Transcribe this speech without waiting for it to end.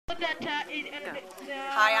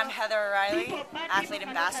Hi, I'm Heather O'Reilly, Athlete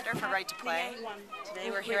Ambassador for Right to Play.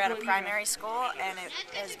 Today we're here at a primary school and it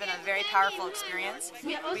has been a very powerful experience.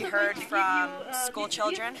 We heard from school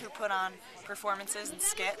children who put on performances and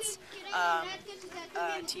skits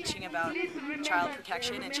teaching about child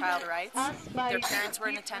protection and child rights. Their parents were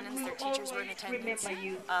in attendance, their teachers were in attendance, and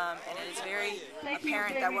it is very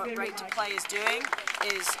apparent that what Right to Play is doing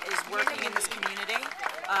is working in this community.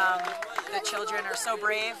 The children are so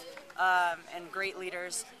brave and great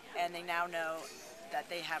leaders, and they now know that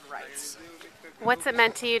they have rights. What's it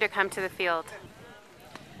meant to you to come to the field?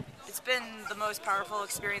 It's been the most powerful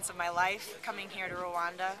experience of my life coming here to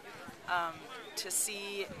Rwanda, to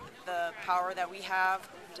see the power that we have,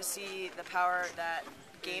 to see the power that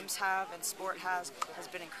games have and sport has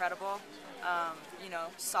been incredible.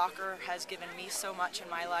 Soccer has given me so much in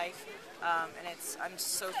my life, and I'm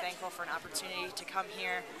so thankful for an opportunity to come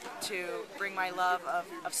here to bring my love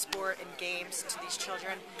of sport and games to these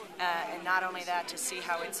children, and not only that, to see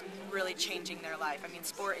how it's really changing their life. I mean,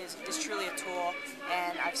 sport is truly a tool,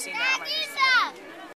 and I've seen that in my business.